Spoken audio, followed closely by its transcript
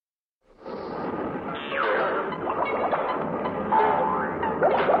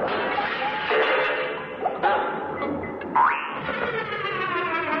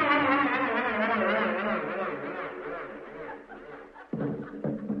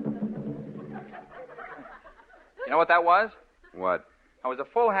know what that was? What? That was a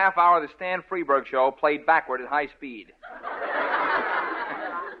full half hour of the Stan Freberg Show played backward at high speed.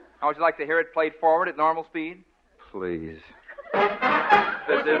 How would you like to hear it played forward at normal speed? Please.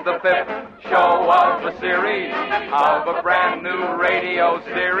 This is the 5th show of the series of a brand new radio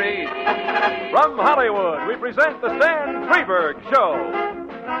series. From Hollywood, we present the Stan Freberg Show.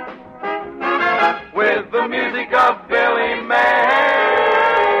 With the music of Billy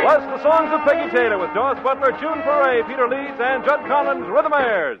May. Plus the songs of Peggy Taylor with Doris Butler, June Foray, Peter Leeds, and Judd Collins'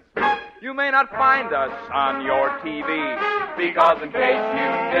 Rhythmaires. You may not find us on your TV, because in case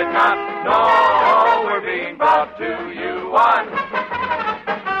you did not know, we're being brought to you on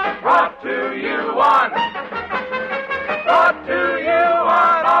RADI.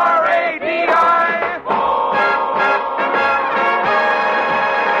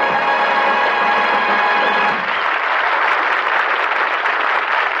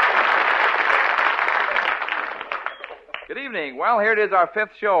 Good evening. Well, here it is, our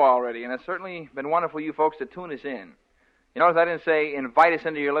 5th show already, and it's certainly been wonderful you folks to tune us in. You notice I didn't say invite us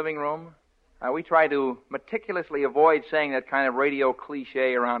into your living room? We try to meticulously avoid saying that kind of radio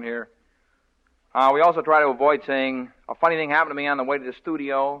cliche around here. We also try to avoid saying a funny thing happened to me on the way to the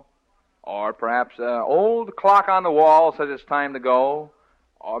studio, or perhaps old clock on the wall says it's time to go,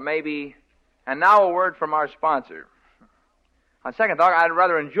 or maybe, and now a word from our sponsor. On second thought, I'd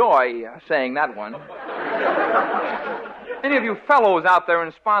rather enjoy saying that one. Any of you fellows out there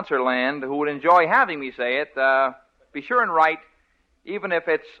in sponsor land who would enjoy having me say it, be sure and write, even if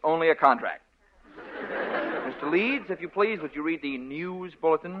it's only a contract. Mr. Leeds, if you please, would you read the news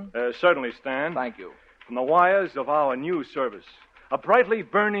bulletin? Certainly, Stan. Thank you. From the wires of our news service, a brightly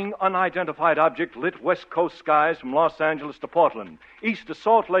burning, unidentified object lit West Coast skies from Los Angeles to Portland, east to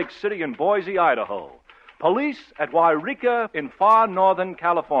Salt Lake City and Boise, Idaho. Police at Wairika in far northern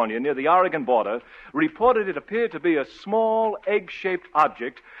California, near the Oregon border, reported it appeared to be a small, egg-shaped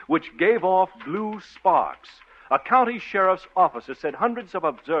object which gave off blue sparks. A county sheriff's officer said hundreds of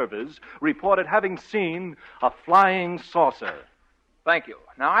observers reported having seen a flying saucer. Thank you.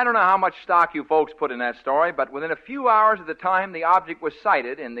 Now, I don't know how much stock you folks put in that story, but within a few hours of the time the object was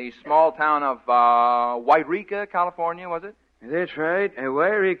sighted in the small town of Wairika, California, was it? That's right,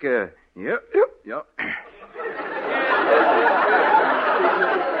 Wairika. Yep.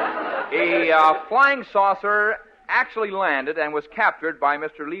 A flying saucer actually landed and was captured by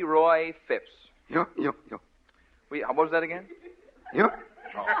Mr. Leroy Phipps. Yep. What was that again? Yep.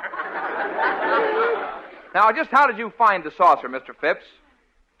 Oh. Now, just how did you find the saucer, Mr. Phipps?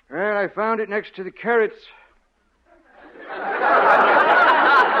 Well, I found it next to the carrots. Say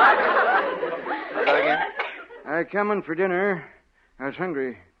that again? I come in for dinner. I was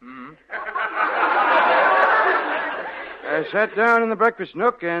hungry. Mm-hmm. I sat down in the breakfast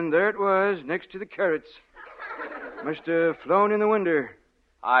nook, and there it was, next to the carrots. Must have flown in the window.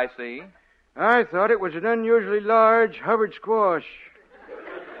 I see. I thought it was an unusually large Hubbard squash.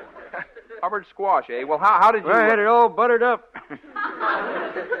 Hubbard squash, eh? Well, how did you... Well, I had it all buttered up.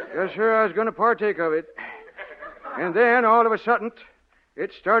 Yes, sir, I was going to partake of it. And then, all of a sudden,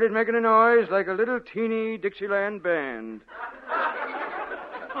 it started making a noise like a little teeny Dixieland band.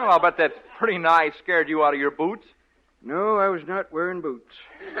 Well, I'll bet that pretty nigh scared you out of your boots. No, I was not wearing boots.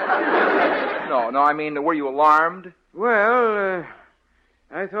 No, I mean, were you alarmed? Well,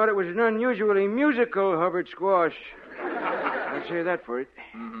 I thought it was an unusually musical Hubbard squash. I'll say that for it.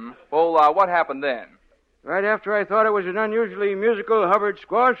 Mm-hmm. Well, what happened then? Right after I thought it was an unusually musical Hubbard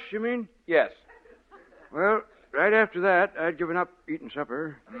squash, you mean? Yes. Well, right after that, I'd given up eating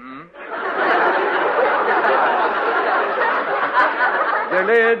supper. Mm-hmm. The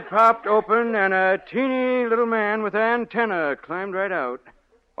lid popped open, and a teeny little man with an antenna climbed right out.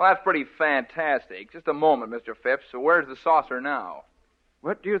 Well, that's pretty fantastic. Just a moment, Mr. Phipps. So where's the saucer now?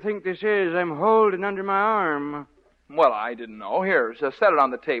 What do you think this is I'm holding under my arm? Well, I didn't know. Here, so set it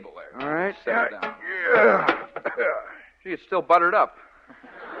on the table there. All right. Set it down. Gee, it's still buttered up.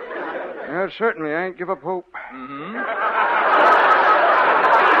 Well, certainly, I ain't give up hope. Mm-hmm.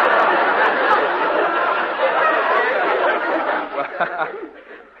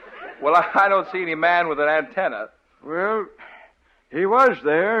 Well, I don't see any man with an antenna. Well, he was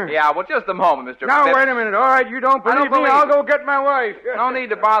there. Yeah, well, just a moment, Mr. Now, Phipps. wait a minute. All right, you don't believe me? I'll go get my wife. No need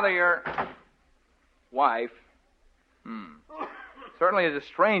to bother your wife. Certainly is a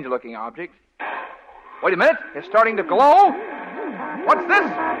strange-looking object. Wait a minute. It's starting to glow. What's this?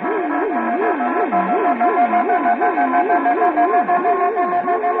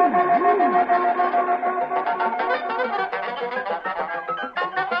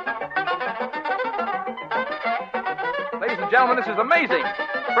 Ladies and gentlemen, this is amazing.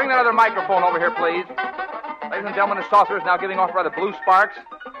 Bring that other microphone over here, please. Ladies and gentlemen, the saucer is now giving off rather blue sparks.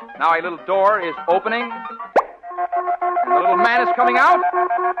 Now a little door is opening. And the little man is coming out.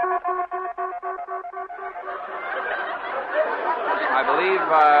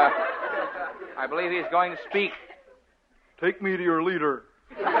 I believe he's going to speak. Take me to your leader.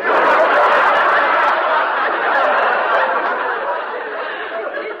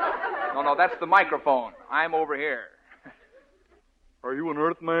 No, that's the microphone. I'm over here. Are you an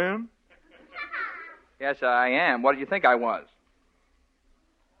Earthman? Yes, I am. What did you think I was?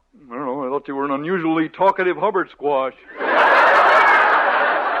 I don't know. I thought you were an unusually talkative Hubbard squash.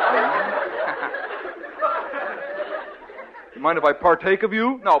 You mind if I partake of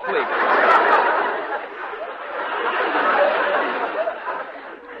you? No, please.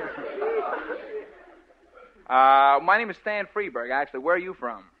 My name is Stan Freeberg, actually. Where are you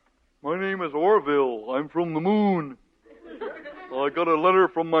from? My name is Orville. I'm from the moon. I got a letter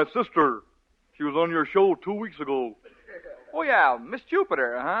from my sister. She was on your show 2 weeks ago. Oh, yeah, Miss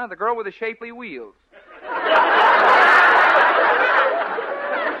Jupiter, huh? The girl with the shapely wheels.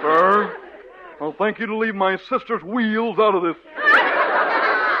 Sir, I'll thank you to leave my sister's wheels out of this.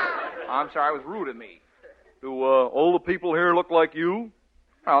 I'm sorry, I was rude of me. Do all the people here look like you?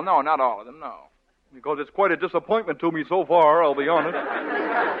 Well, no, not all of them, no. Because it's quite a disappointment to me so far, I'll be honest.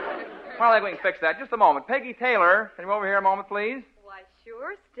 Well, I think we can fix that. Just a moment. Peggy Taylor, can you come over here a moment, please? Why,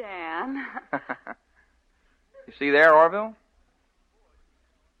 sure, Stan. You see there, Orville?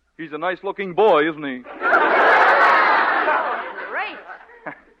 He's a nice-looking boy, isn't he? Great.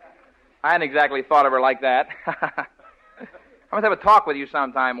 I hadn't exactly thought of her like that. I must have a talk with you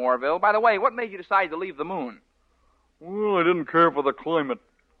sometime, Orville. By the way, what made you decide to leave the moon? Well, I didn't care for the climate.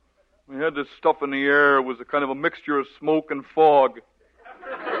 We had this stuff in the air. It was a kind of a mixture of smoke and fog.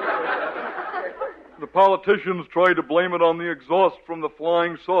 The politicians tried to blame it on the exhaust from the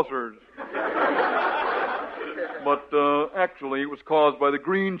flying saucers. But actually, it was caused by the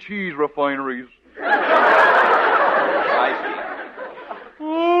green cheese refineries. I see.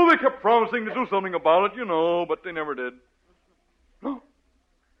 Oh, they kept promising to do something about it, you know, but they never did.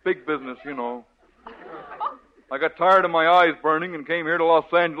 Big business, you know. I got tired of my eyes burning and came here to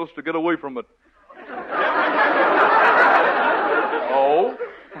Los Angeles to get away from it. Oh?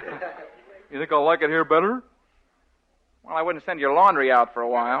 You think I'll like it here better? Well, I wouldn't send your laundry out for a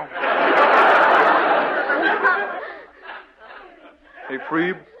while. Hey,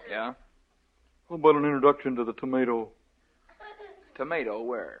 Freeb, Yeah? how about an introduction to the tomato? Tomato,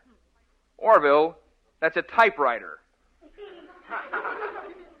 where? Orville, that's a typewriter.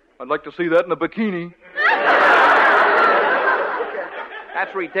 I'd like to see that in a bikini.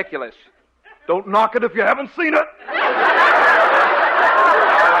 That's ridiculous. Don't knock it if you haven't seen it. All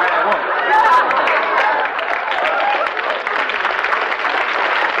right, I won't.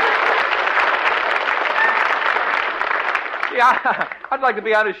 Yeah, I'd like to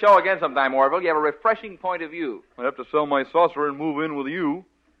be on his show again sometime, Orville. You have a refreshing point of view. I'd have to sell my saucer and move in with you.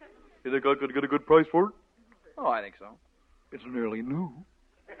 You think I could get a good price for it? Oh, I think so. It's nearly new.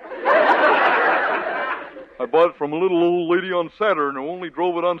 I bought it from a little old lady on Saturn who only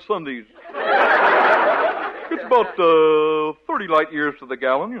drove it on Sundays. It's about 30 light years to the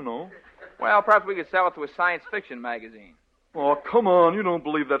gallon, you know. Well, perhaps we could sell it to a science fiction magazine. Oh, come on. You don't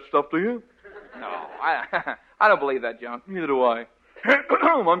believe that stuff, do you? No, I don't believe that junk. Neither do I.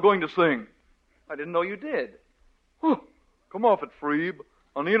 I'm going to sing. I didn't know you did. Come off it, Freeb.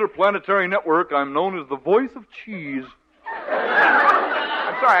 On the Interplanetary Network, I'm known as the voice of cheese.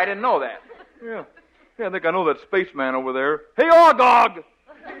 I'm sorry, I didn't know that. Yeah, I think I know that spaceman over there. Hey, Ogog!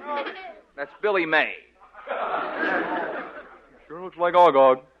 That's Billy May. Sure looks like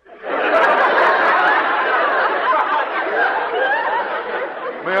Ogog.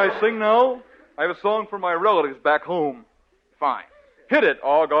 May I sing now? I have a song for my relatives back home. Fine. Hit it,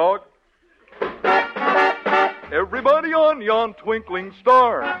 Ogog. Everybody on yon twinkling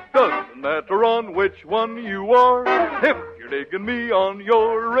star, doesn't matter on which one you are. If you're digging me on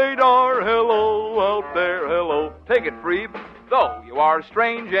your radar, hello out there, hello. Take it, Freeb. Though you are a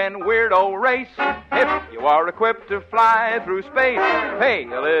strange and weirdo race, if you are equipped to fly through space, pay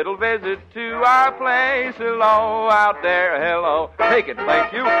a little visit to our place. Hello out there, hello. Take it,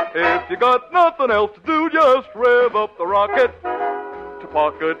 thank you. If you got nothing else to do, just rev up the rocket. To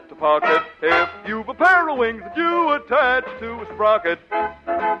pocket, if you've a pair of wings that you attach to a sprocket,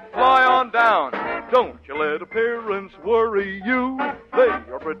 fly on down. Don't you let appearance worry you. They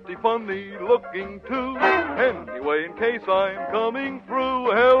are pretty funny looking too. Anyway, in case I'm coming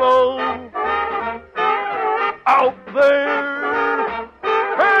through, hello out there,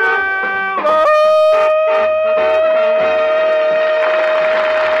 hello.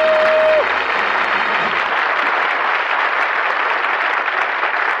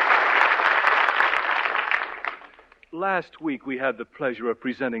 Last week, we had the pleasure of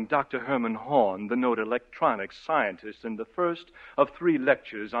presenting Dr. Herman Horn, the noted electronics scientist, in the first of 3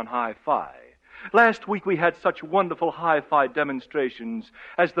 lectures on hi-fi. Last week, we had such wonderful hi-fi demonstrations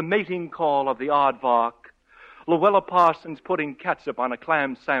as the mating call of the aardvark, Luella Parsons putting catsup on a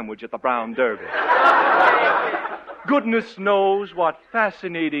clam sandwich at the Brown Derby. Goodness knows what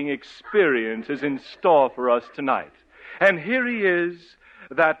fascinating experience is in store for us tonight. And here he is,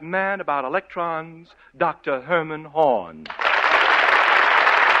 that man about electrons, Dr. Herman Horn.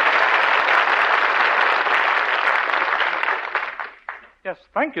 Yes,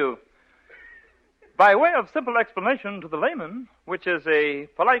 thank you. By way of simple explanation to the layman, which is a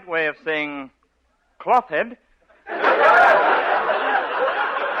polite way of saying cloth head,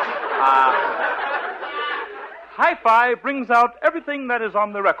 hi-fi brings out everything that is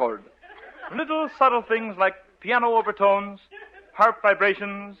on the record. Little subtle things like piano overtones, harp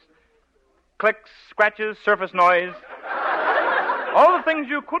vibrations, clicks, scratches, surface noise. All the things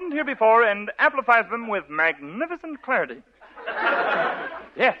you couldn't hear before, and amplifies them with magnificent clarity.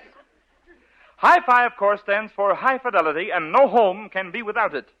 Yes. Hi-fi, of course, stands for high fidelity, and no home can be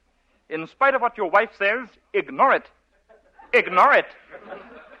without it. In spite of what your wife says, ignore it. Ignore it.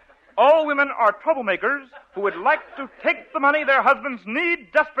 All women are troublemakers who would like to take the money their husbands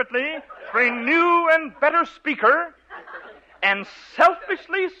need desperately for a new and better speaker and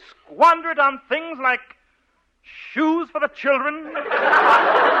selfishly squander it on things like shoes for the children,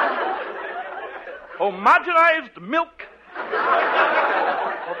 homogenized milk,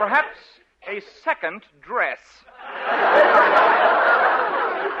 or perhaps a second dress.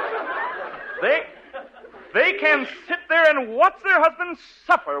 They can sit there and watch their husbands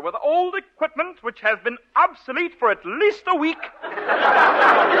suffer with old equipment which has been obsolete for at least a week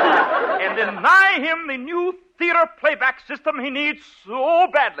and deny him the new theater playback system he needs so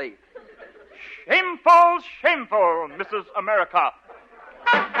badly. Shameful, shameful, Mrs. America.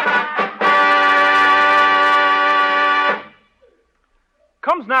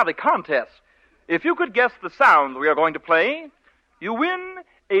 Comes now the contest. If you could guess the sound we are going to play, you win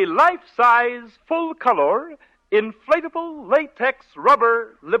a life-size, full-color, inflatable latex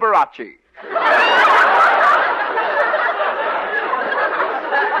rubber Liberace.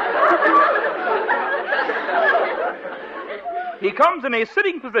 He comes in a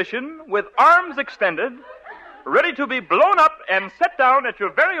sitting position with arms extended, ready to be blown up and set down at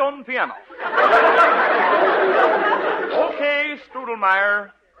your very own piano. Okay,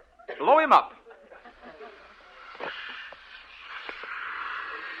 Strudelmeyer, blow him up.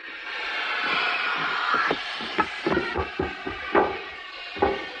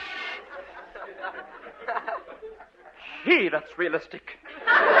 Gee, that's realistic.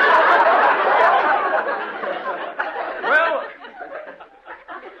 Well,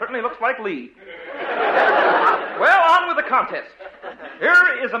 certainly looks like Lee. Well, on with the contest.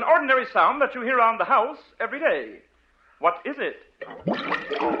 Here is an ordinary sound that you hear around the house every day. What is it?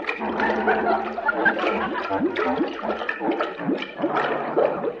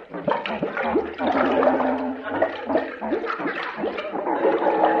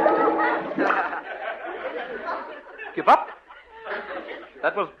 Give up?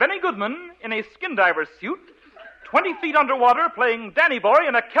 That was Benny Goodman in a skin diver's suit, 20 feet underwater, playing Danny Boy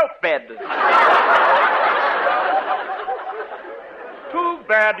in a kelp bed. Too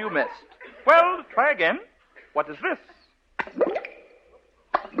bad you missed. Well, try again. What is this?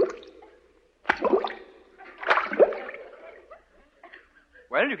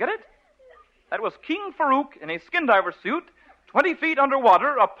 Well, you get it? That was King Farouk in a skin diver suit, 20 feet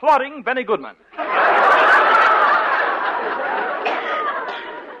underwater, applauding Benny Goodman.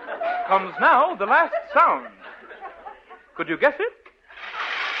 Comes now the last sound. Could you guess it?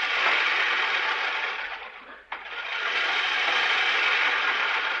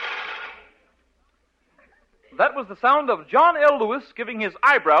 That was the sound of John L. Lewis giving his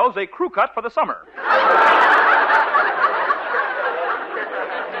eyebrows a crew cut for the summer.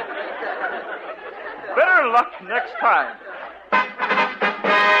 Better luck next time.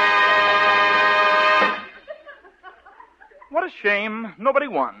 What a shame. Nobody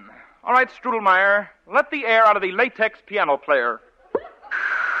won. All right, Strudelmeyer, let the air out of the latex piano player.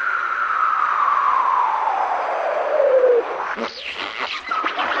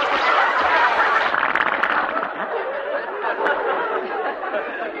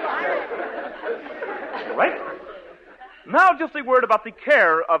 All right. Now just a word about the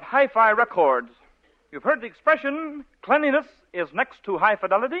care of hi-fi records. You've heard the expression, cleanliness is next to high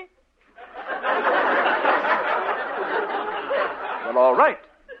fidelity? Well, all right.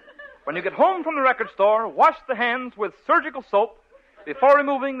 When you get home from the record store, wash the hands with surgical soap before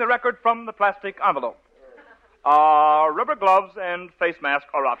removing the record from the plastic envelope. Rubber gloves and face mask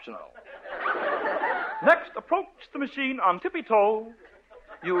are optional. Next, approach the machine on tippy toe.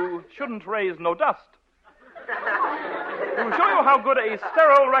 You shouldn't raise no dust. To show you how good a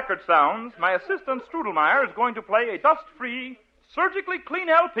sterile record sounds, my assistant Strudelmeyer is going to play a dust-free, surgically clean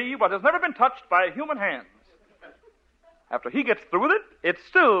LP what has never been touched by human hands. After he gets through with it, it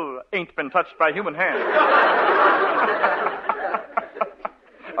still ain't been touched by human hands.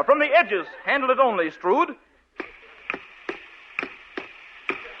 From the edges, handle it only, Strood.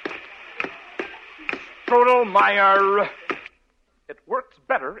 Strudelmeyer. It works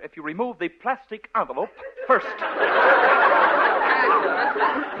better if you remove the plastic envelope first.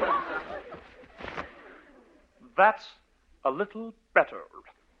 That's a little better.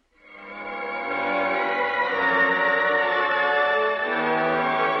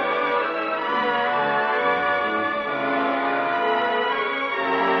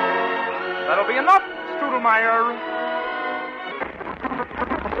 That'll be enough, Strudelmeyer.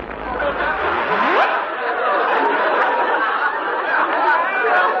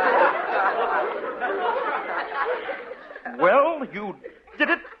 Well, you did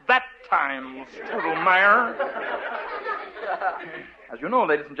it that time, Strudelmeyer. As you know,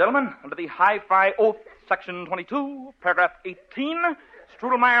 ladies and gentlemen, under the Hi-Fi Oath, Section 22, Paragraph 18,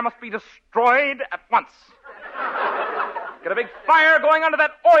 Strudelmeyer must be destroyed at once. Get a big fire going under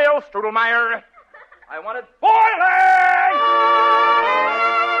that oil, Strudelmeyer. I want it boiling!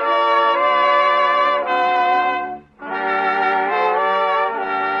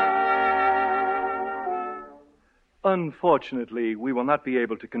 Unfortunately, we will not be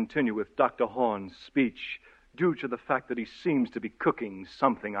able to continue with Dr. Horn's speech due to the fact that he seems to be cooking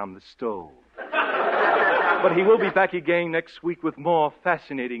something on the stove. But he will be back again next week with more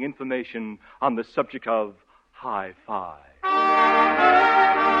fascinating information on the subject of Hi-Fi.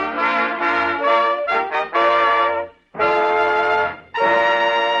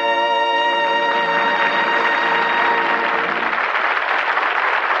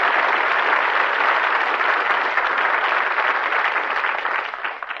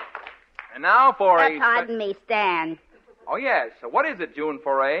 And now for Pardon me, Stan. Oh, yes. What is it, June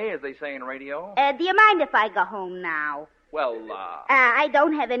Foray, as they say in radio? Do you mind if I go home now? Well, I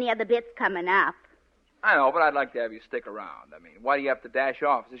don't have any other bits coming up. I know, but I'd like to have you stick around. I mean, why do you have to dash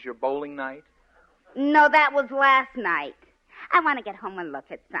off? Is this your bowling night? No, that was last night. I want to get home and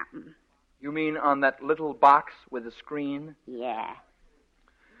look at something. You mean on that little box with the screen? Yeah.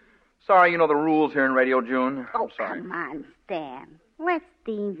 Sorry, you know the rules here in Radio, June. Oh, I'm sorry. come on, Stan. Let's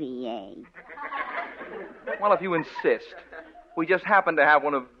deviate. Well, if you insist. We just happen to have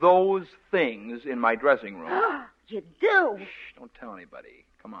one of those things in my dressing room. You do? Shh, don't tell anybody.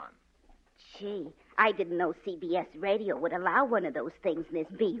 Come on. Gee, I didn't know CBS Radio would allow one of those things in this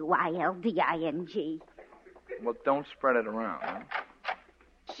BYLDING. Well, don't spread it around. Huh?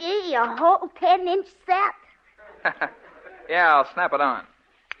 Gee, a whole 10-inch set? Yeah, I'll snap it on.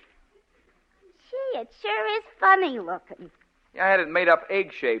 Gee, it sure is funny looking. Yeah, I had it made up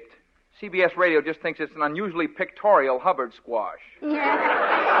egg-shaped. CBS Radio just thinks it's an unusually pictorial Hubbard squash.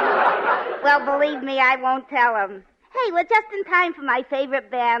 Well, believe me, I won't tell him. Hey, we're just in time for my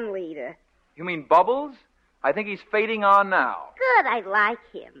favorite band leader. You mean Bubbles? I think he's fading on now. Good, I like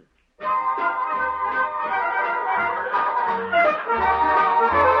him.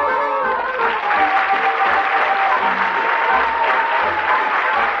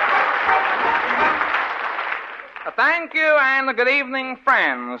 Thank you, and good evening,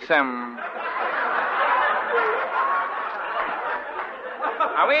 friends.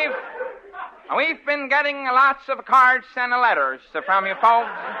 We've been getting lots of cards and letters from you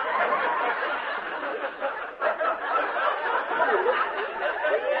folks.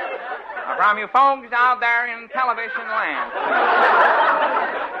 From you folks out there in television land.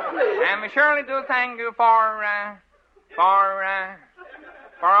 And we surely do thank you for all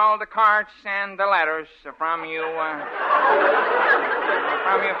the cards and the letters from you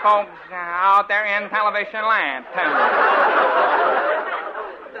folks out there in television land.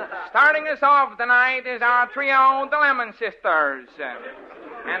 Starting us off tonight is our trio, the Lemon Sisters.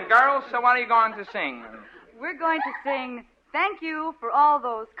 And girls, so what are you going to sing? We're going to sing thank you for all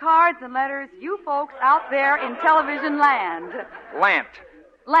those cards and letters you folks out there in television land. Lant.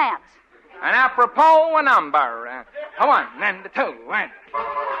 And apropos a number. A 1 and a 2 and...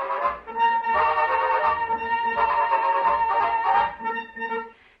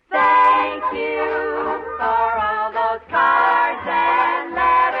 Thank you for all those cards and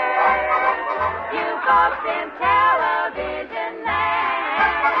letters you folks in television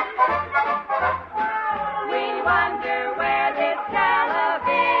land. We wonder where this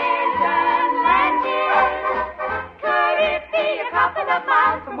television land is.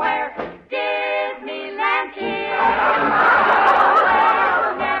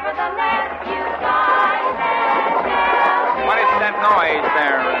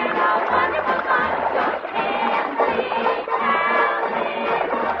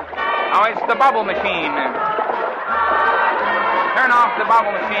 the bubble machine. Turn off the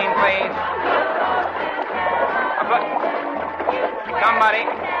bubble machine, please. Somebody.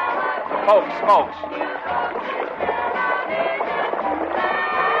 Folks.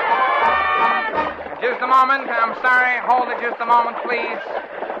 Just a moment. I'm sorry. Hold it just a moment, please.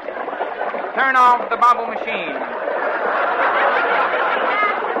 Turn off the bubble machine.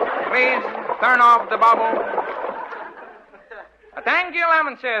 Please, turn off the bubble. Thank you,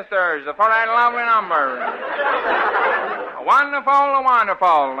 Lemon Sisters, for that lovely number. Wonderful.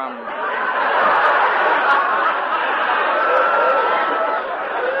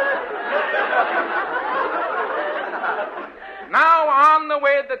 Now on the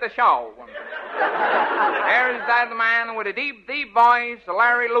way to the show. There's that man with a deep, deep voice,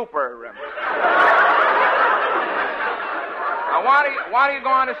 Larry Looper. What are you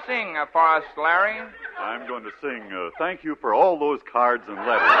going to sing for us, Larry? I'm going to sing Thank You for All Those Cards and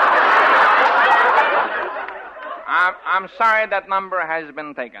Letters. I'm sorry that number has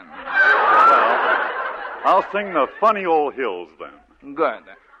been taken. Well, I'll sing the Funny Old Hills then. Good.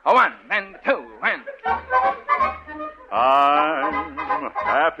 1 and 2 and... I'm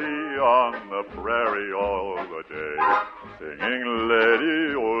happy on the prairie all the day, singing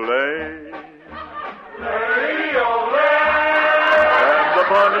Lady-O-Lay. Lady-O-Lay. And the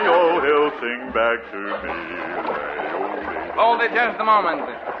funny old hills sing back to me, Lay-O-Lay. Hold it just a moment.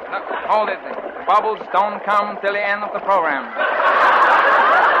 Hold it. Bubbles don't come till the end of the program.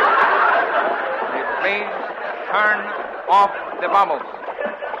 Please turn off the bubbles.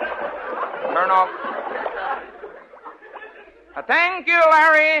 Turn off. Thank you,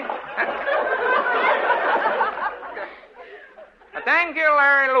 Larry. Thank you,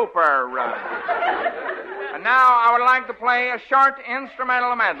 Larry Looper. And now I would like to play a short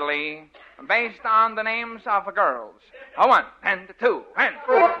instrumental medley based on the names of the girls. 1 and 2 and...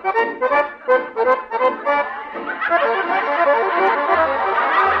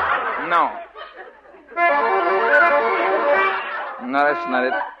 No. No, that's not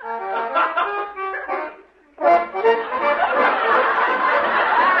it.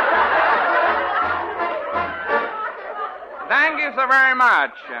 Thank you so very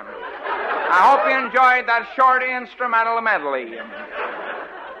much. I hope you enjoyed that short instrumental medley.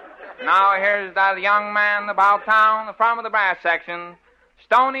 Now here's that young man about town from the brass section,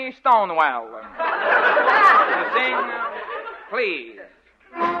 Stony Stonewell, to sing, Please.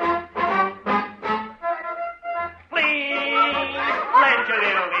 Please, lend your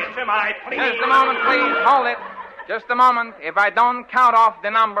little ear to my plea. Just a moment, please. Hold it. Just a moment. If I don't count off the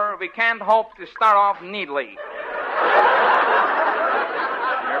number, we can't hope to start off neatly.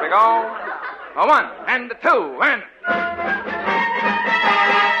 Here we go. 1 and 2 and...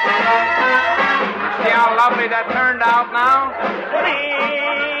 See how lovely that turned out now?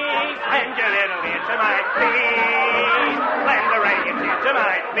 Please, lend your little ear to my plea. Lend the radio to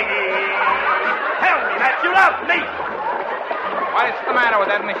my plea. Tell me that you love me. What is the matter with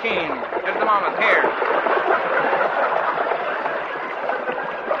that machine? Just a moment. Here.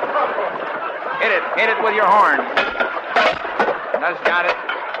 Hit it with your horn. That's got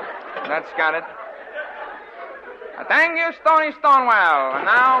it. Thank you, Stony Stonewell. And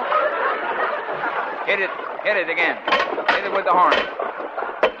now, hit it again. Hit it with the horn.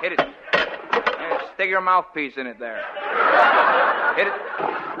 Hit it. Stick your mouthpiece in it there. Hit it.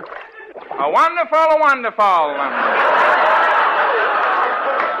 Wonderful.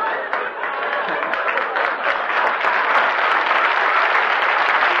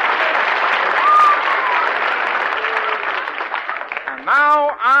 And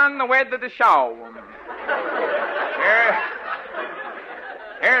now, on the way to the show.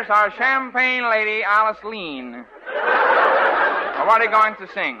 Here's our champagne lady, Alice Lean. What are you going to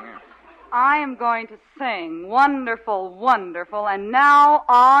sing? I am going to sing Wonderful, Wonderful, and now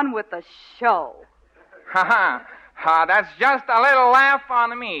on with the show. Ha. That's just a little laugh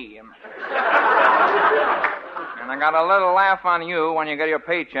on me. And I got a little laugh on you when you get your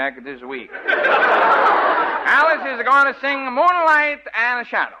paycheck this week. Alice is going to sing Moonlight and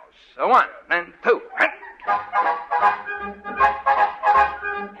Shadows. 1 and 2 and...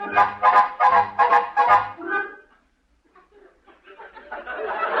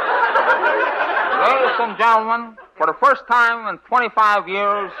 Ladies and gentlemen, for the first time in 25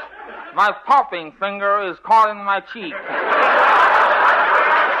 years, my popping finger is caught in my cheek.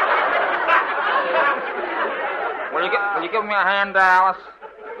 Will you give me a hand there, Alice?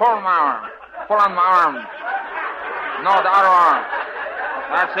 Pull on my arm. Pull on my arm. No, the other arm.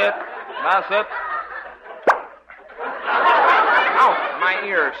 That's it. Ow, my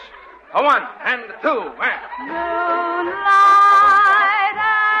ears. 1 and 2 and... Moonlight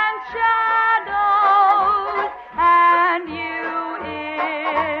and shadows.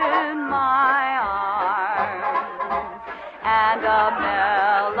 a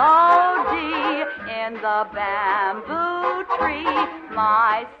melody in the bamboo tree,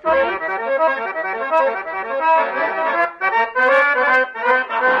 my sweet.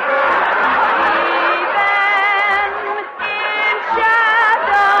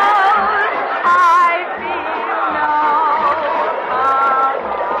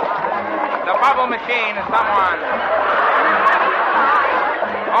 Bubble machine, someone.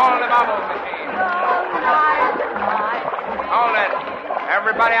 Hold the bubble machine. Hold it.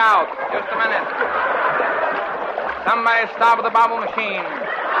 Everybody out. Just a minute. Somebody stop the bubble machine.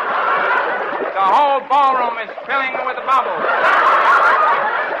 The whole ballroom is filling with the bubbles.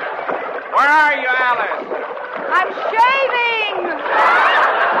 Where are you, Alice? I'm shaving.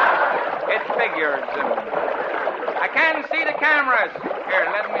 It figures. I can't see the cameras. Here,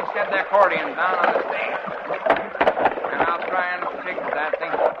 let me set the accordion down on the stage. And I'll try and fix that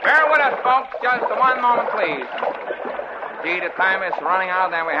thing. Bear with us, folks. Just one moment, please. Gee, the time is running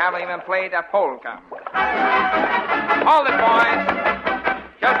out and we haven't even played that polka. Hold it, boys.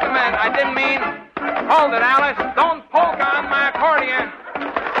 Just a minute. I didn't mean... Hold it, Alice. Don't polka on my accordion.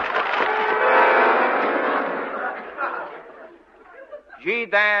 Gee,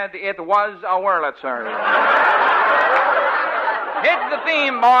 Dad, it was a Wurlitzer. Hit the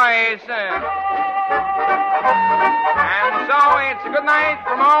theme, boys. And so it's good night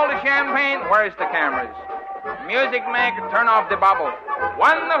from all the champagne. Where's the cameras? Music maker, turn off the bubble.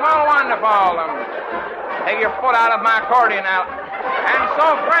 Wonderful, wonderful. Take your foot out of my accordion now. And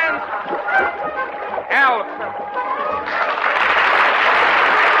so, friends, help.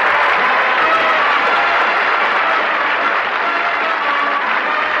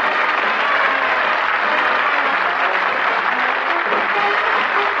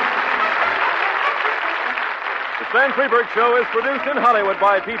 The Stan Freberg Show is produced in Hollywood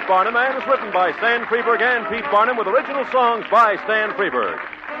by Pete Barnum and is written by Stan Freberg and Pete Barnum with original songs by Stan Freberg.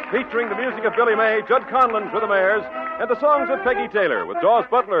 Featuring the music of Billy May, Judd Conlon for the Mares, and the songs of Peggy Taylor with Dawes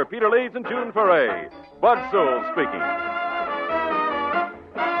Butler, Peter Leeds, and June Foray. Bud Sewell speaking.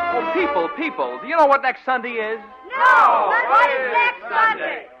 Oh, people, do you know what next Sunday is? No! What is next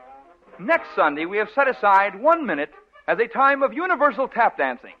Sunday? Next Sunday, we have set aside 1 minute as a time of universal tap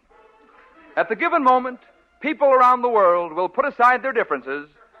dancing. At the given moment, people around the world will put aside their differences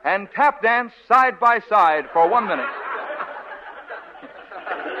and tap dance side by side for 1 minute.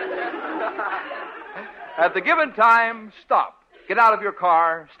 At the given time, stop. Get out of your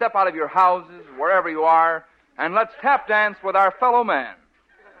car, step out of your houses, wherever you are, and let's tap dance with our fellow man.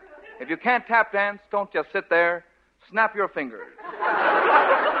 If you can't tap dance, don't just sit there. Snap your fingers.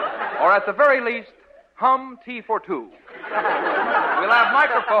 Or at the very least, hum Tea for Two.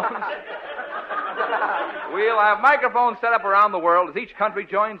 We'll have microphones set up around the world as each country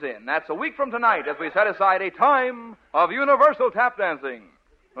joins in. That's a week from tonight as we set aside a time of universal tap dancing.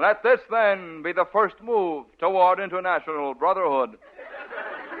 Let this, then, be the first move toward international brotherhood.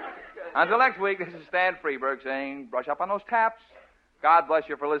 Until next week, this is Stan Freberg saying, brush up on those taps. God bless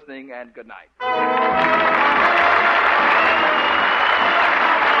you for listening, and good night.